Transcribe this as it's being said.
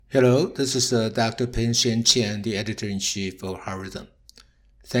Hello, this is Dr. Peng-Sheng Chen, the Editor-in-Chief of Rhythm.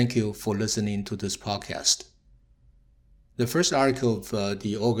 Thank you for listening to this podcast. The first article of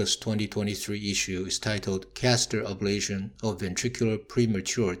the August 2023 issue is titled Catheter Ablation of Ventricular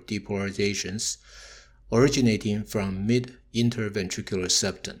Premature Depolarizations Originating from Mid-Interventricular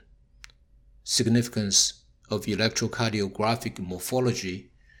Septum. Significance of Electrocardiographic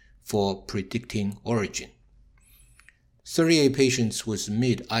Morphology for Predicting Origin. 38 patients with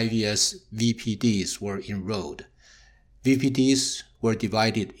mid-IVS VPDs were enrolled. VPDs were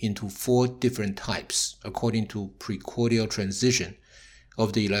divided into 4 different types according to precordial transition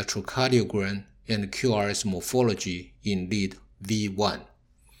of the electrocardiogram and QRS morphology in lead V1.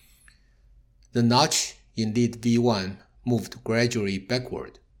 The notch in lead V1 moved gradually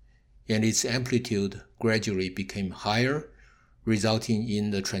backward, and its amplitude gradually became higher, resulting in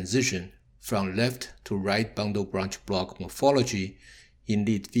the transition from left to right bundle branch block morphology in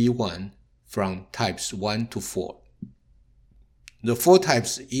lead V1 from types 1 to 4. The 4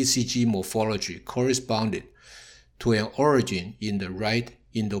 types ECG morphology corresponded to an origin in the right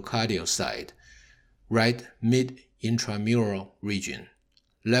endocardial side, right mid-intramural region,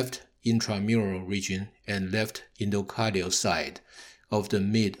 left intramural region, and left endocardial side of the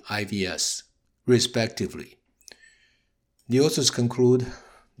mid-IVS, respectively. The authors conclude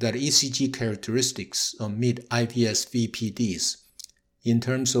that ECG characteristics of mid-IVS VPDs in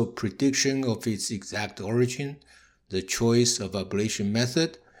terms of prediction of its exact origin, the choice of ablation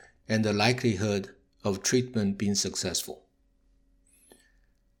method, and the likelihood of treatment being successful.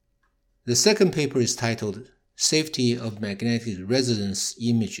 The second paper is titled Safety of Magnetic Resonance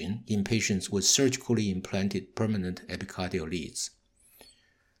Imaging in Patients with Surgically Implanted Permanent Epicardial Leads.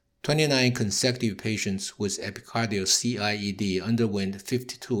 29 consecutive patients with epicardial CIED underwent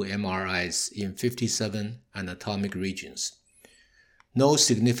 52 MRIs in 57 anatomic regions. No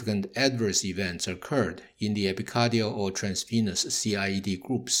significant adverse events occurred in the epicardial or transvenous CIED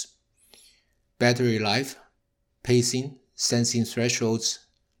groups. Battery life, pacing, sensing thresholds,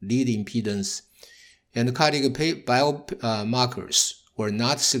 lead impedance, and cardiac biomarkers were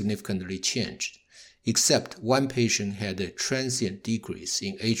not significantly changed, except one patient had a transient decrease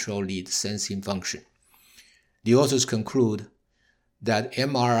in atrial lead sensing function. The authors conclude that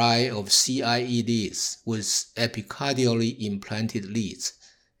MRI of CIEDs with epicardially implanted leads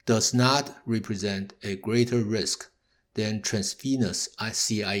does not represent a greater risk than transvenous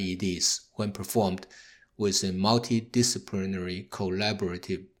CIEDs when performed with a multidisciplinary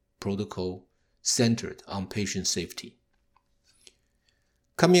collaborative protocol centered on patient safety.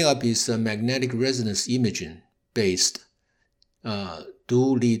 Coming up is a magnetic resonance imaging based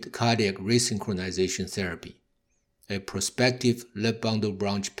dual lead cardiac resynchronization therapy, a prospective left bundle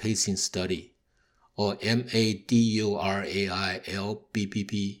branch pacing study, or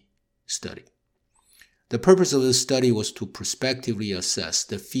MADURAI-LBBB study. The purpose of this study was to prospectively assess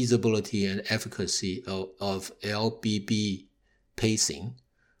the feasibility and efficacy of LBB pacing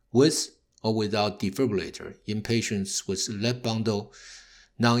with or without defibrillator in patients with left bundle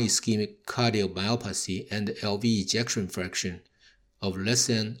non-ischemic cardiomyopathy and LV ejection fraction of less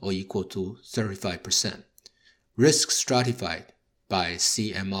than or equal to 35%. Risk stratified by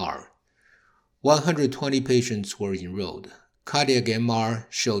CMR. 120 patients were enrolled. Cardiac MR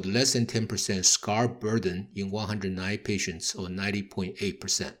showed less than 10% scar burden in 109 patients, or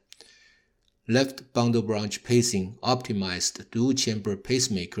 90.8%. Left bundle branch pacing optimized dual chamber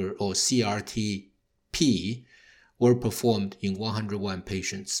pacemaker, or CRT-P, were performed in 101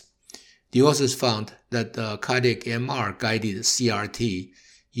 patients. The authors found that the cardiac MR guided CRT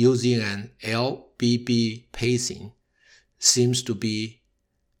using an LBB pacing seems to be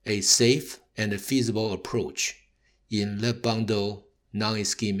a safe and a feasible approach in left bundle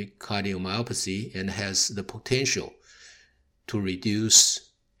non-ischemic cardiomyopathy and has the potential to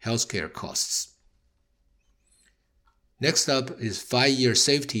reduce healthcare costs. Next up is 5-year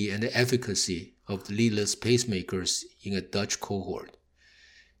safety and efficacy of the leadless pacemakers in a Dutch cohort.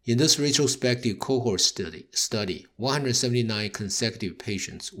 In this retrospective cohort study, 179 consecutive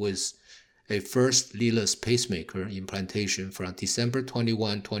patients with a first leadless pacemaker implantation from December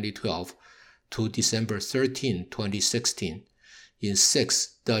 21, 2012 to December 13, 2016 in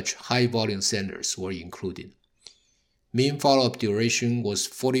 6 Dutch high-volume centers were included. Mean follow-up duration was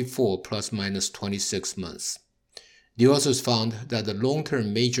 44 plus minus 26 months. The authors found that the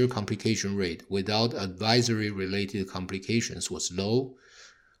long-term major complication rate without advisory-related complications was low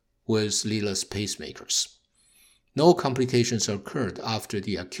with leadless pacemakers. No complications occurred after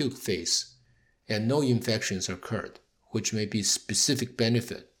the acute phase, and no infections occurred, which may be specific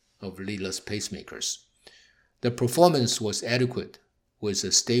benefit of leadless pacemakers. The performance was adequate with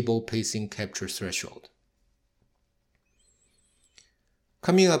a stable pacing capture threshold.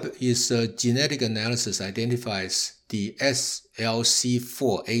 Coming up is a genetic analysis identifies the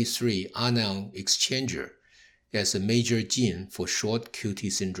SLC4A3 anion exchanger as a major gene for short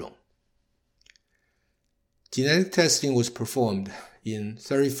QT syndrome. Genetic testing was performed in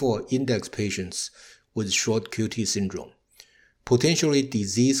 34 index patients with short QT syndrome. Potentially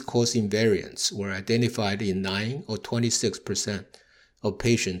disease-causing variants were identified in 9 or 26% of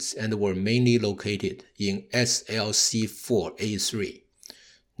patients and were mainly located in SLC4A3.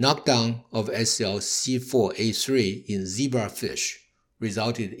 Knockdown of SLC4A3 in zebrafish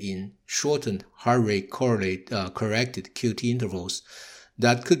resulted in shortened heart rate corrected QT intervals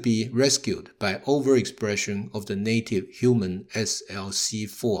that could be rescued by overexpression of the native human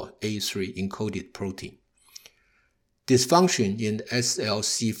SLC4A3 encoded protein. Dysfunction in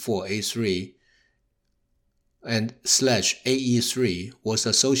SLC4A3 and /AE3 was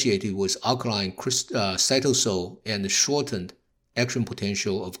associated with alkaline cytosol and shortened action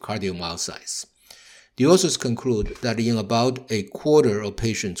potential of cardiomyocytes. The authors conclude that in about a quarter of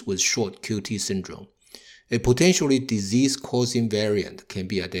patients with short QT syndrome, a potentially disease-causing variant can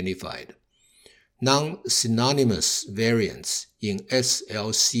be identified. Non-synonymous variants in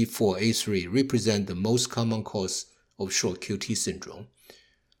SLC4A3 represent the most common cause of short QT syndrome,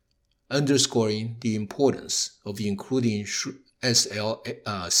 underscoring the importance of including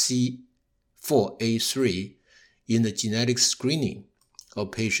SLC4A3 in the genetic screening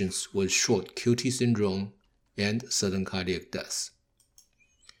of patients with short QT syndrome and sudden cardiac death.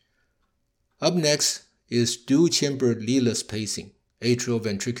 Up next is dual-chamber leadless pacing,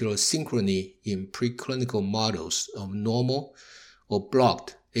 atrioventricular synchrony in preclinical models of normal or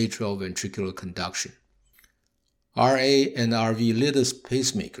blocked atrioventricular conduction. RA and RV leadless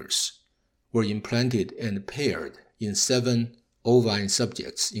pacemakers were implanted and paired in 7 ovine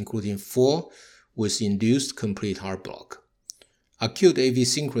subjects, including 4 with induced complete heart block. Acute AV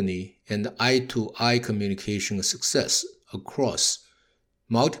synchrony and eye-to-eye communication success across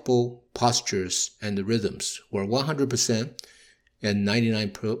multiple postures and rhythms were 100% and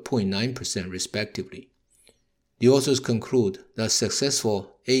 99.9% respectively. The authors conclude that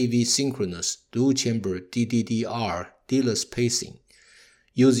successful AV synchronous dual-chamber DDDR leadless pacing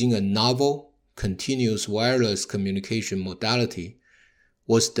using a novel continuous wireless communication modality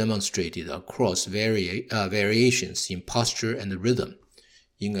was demonstrated across variations in posture and rhythm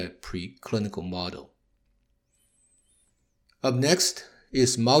in a preclinical model. Up next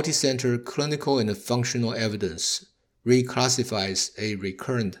is multicenter clinical and functional evidence reclassifies a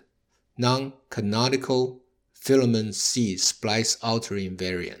recurrent non-canonical filament C splice-altering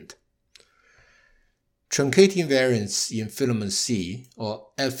variant. Truncating variants in filament C, or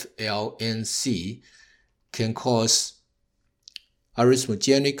FLNC, can cause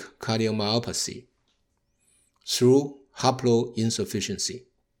arrhythmogenic cardiomyopathy through haploinsufficiency.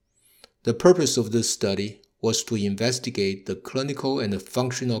 The purpose of this study was to investigate the clinical and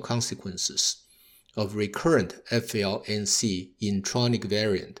functional consequences of recurrent FLNC intronic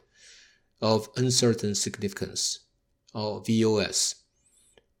variant of uncertain significance, or VOS.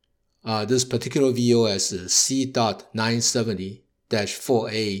 This particular VOS is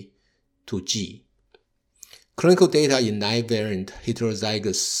C.970-4A to G. Clinical data in 9 variant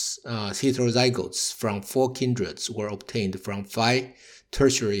heterozygotes from 4 kindreds were obtained from 5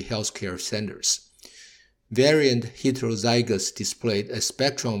 tertiary healthcare centers. Variant heterozygotes displayed a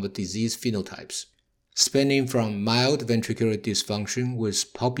spectrum of disease phenotypes, spanning from mild ventricular dysfunction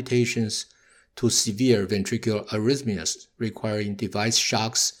with palpitations to severe ventricular arrhythmias requiring device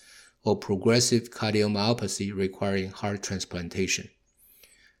shocks or progressive cardiomyopathy requiring heart transplantation.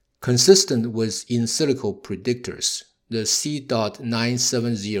 Consistent with in silico predictors, the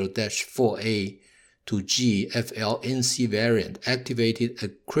C.970-4A to G FLNC variant activated a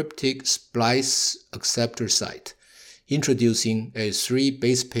cryptic splice acceptor site, introducing a 3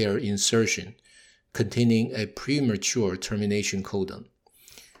 base pair insertion containing a premature termination codon.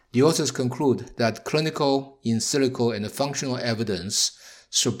 The authors conclude that clinical, in silico, and functional evidence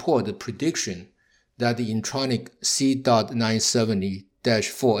support the prediction that the intronic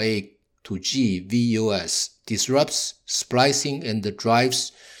C.970-4A to G VUS disrupts splicing and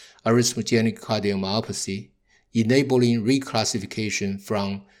drives arrhythmogenic cardiomyopathy, enabling reclassification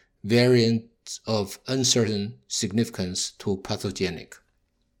from variants of uncertain significance to pathogenic.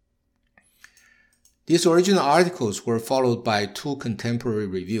 These original articles were followed by 2 contemporary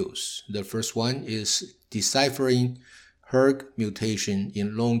reviews. The first one is Deciphering hERG Mutation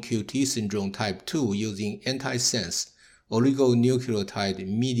in Long QT Syndrome Type 2 using Antisense Oligonucleotide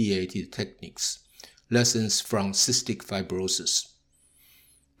Mediated Techniques, Lessons from Cystic Fibrosis.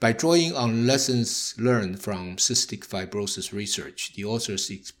 By drawing on lessons learned from cystic fibrosis research, the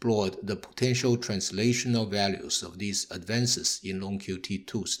authors explored the potential translational values of these advances in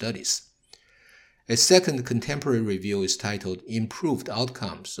LongQT2 studies. A second contemporary review is titled Improved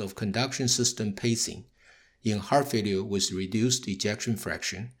Outcomes of Conduction System Pacing in Heart Failure with Reduced Ejection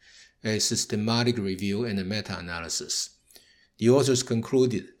Fraction, a systematic review and a meta-analysis. The authors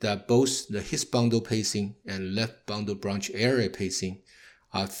concluded that both the his bundle pacing and left bundle branch area pacing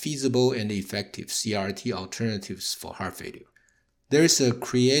are feasible and effective CRT alternatives for heart failure. There is a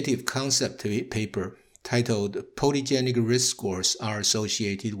creative concept paper titled Polygenic Risk Scores are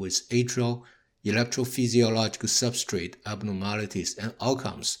Associated with Atrial Electrophysiological Substrate Abnormalities and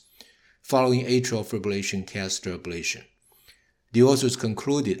Outcomes following atrial fibrillation catheter ablation. The authors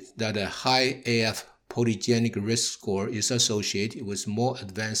concluded that a high AF polygenic risk score is associated with more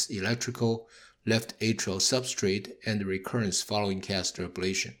advanced electrical left atrial substrate and recurrence following catheter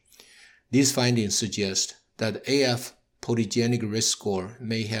ablation. These findings suggest that AF polygenic risk score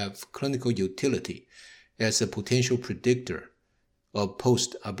may have clinical utility as a potential predictor of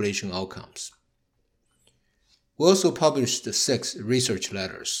post-ablation outcomes. We also published 6 research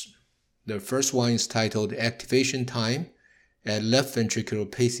letters. The first one is titled Activation Time at Left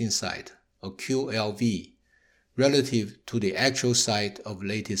Ventricular Pacing Site, or QLV, relative to the actual site of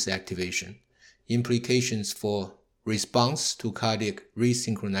latest activation, implications for response to cardiac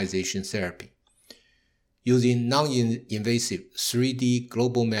resynchronization therapy. Using non-invasive 3D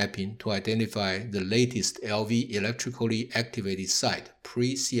global mapping to identify the latest LV electrically activated site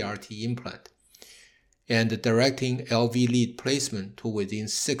pre-CRT implant, and directing LV lead placement to within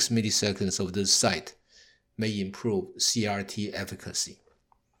 6 milliseconds of this site may improve CRT efficacy.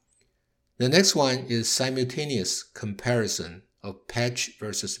 The next one is simultaneous comparison of patch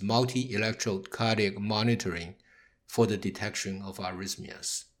versus multi-electrode cardiac monitoring for the detection of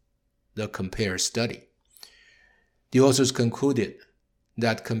arrhythmias, the COMPARE study. The authors concluded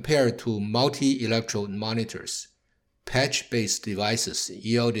that compared to multi-electrode monitors, patch-based devices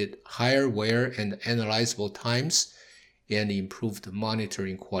yielded higher wear and analyzable times and improved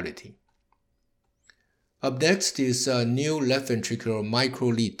monitoring quality. Up next is a new left ventricular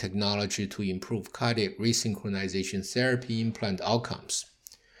microlead technology to improve cardiac resynchronization therapy implant outcomes.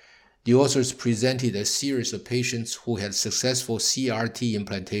 The authors presented a series of patients who had successful CRT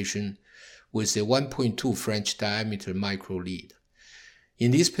implantation with a 1.2 French diameter microlead. In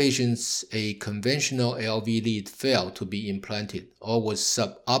these patients, a conventional LV lead failed to be implanted or was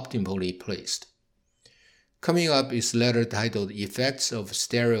suboptimally placed. Coming up is a letter titled Effects of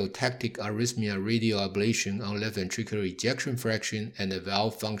Stereotactic Arrhythmia Radioablation on Left Ventricular Ejection Fraction and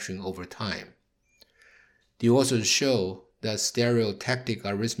Valve Function over Time. The authors show that stereotactic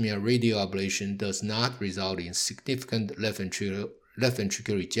arrhythmia radioablation does not result in significant left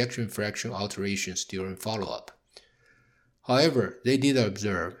ventricular ejection fraction alterations during follow-up. However, they did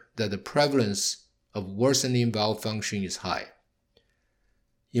observe that the prevalence of worsening valve function is high.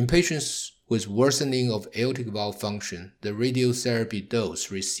 In patients with worsening of aortic valve function, the radiotherapy dose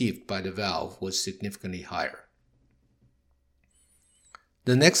received by the valve was significantly higher.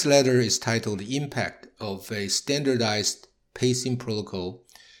 The next letter is titled Impact of a Standardized Pacing Protocol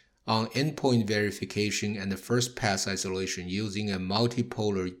on Endpoint Verification and First Pass Isolation using a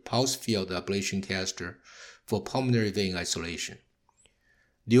Multipolar Pulse Field Ablation Catheter for Pulmonary Vein Isolation.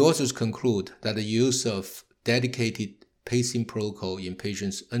 The authors conclude that the use of dedicated pacing protocol in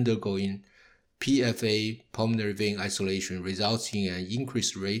patients undergoing PFA pulmonary vein isolation results in an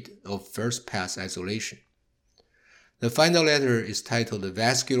increased rate of first-pass isolation. The final letter is titled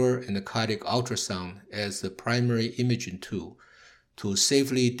Vascular and Cardiac Ultrasound as the Primary Imaging Tool to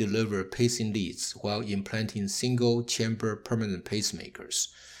Safely Deliver Pacing Leads while Implanting Single-Chamber Permanent Pacemakers,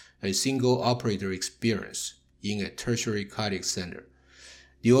 a Single Operator Experience in a Tertiary Cardiac Center.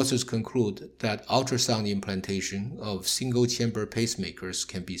 The authors conclude that ultrasound implantation of single-chamber pacemakers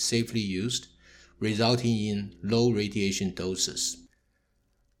can be safely used, resulting in low radiation doses.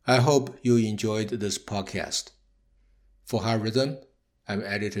 I hope you enjoyed this podcast. For Heart Rhythm, I'm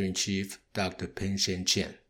Editor-in-Chief Dr. Peng-Sheng Chen.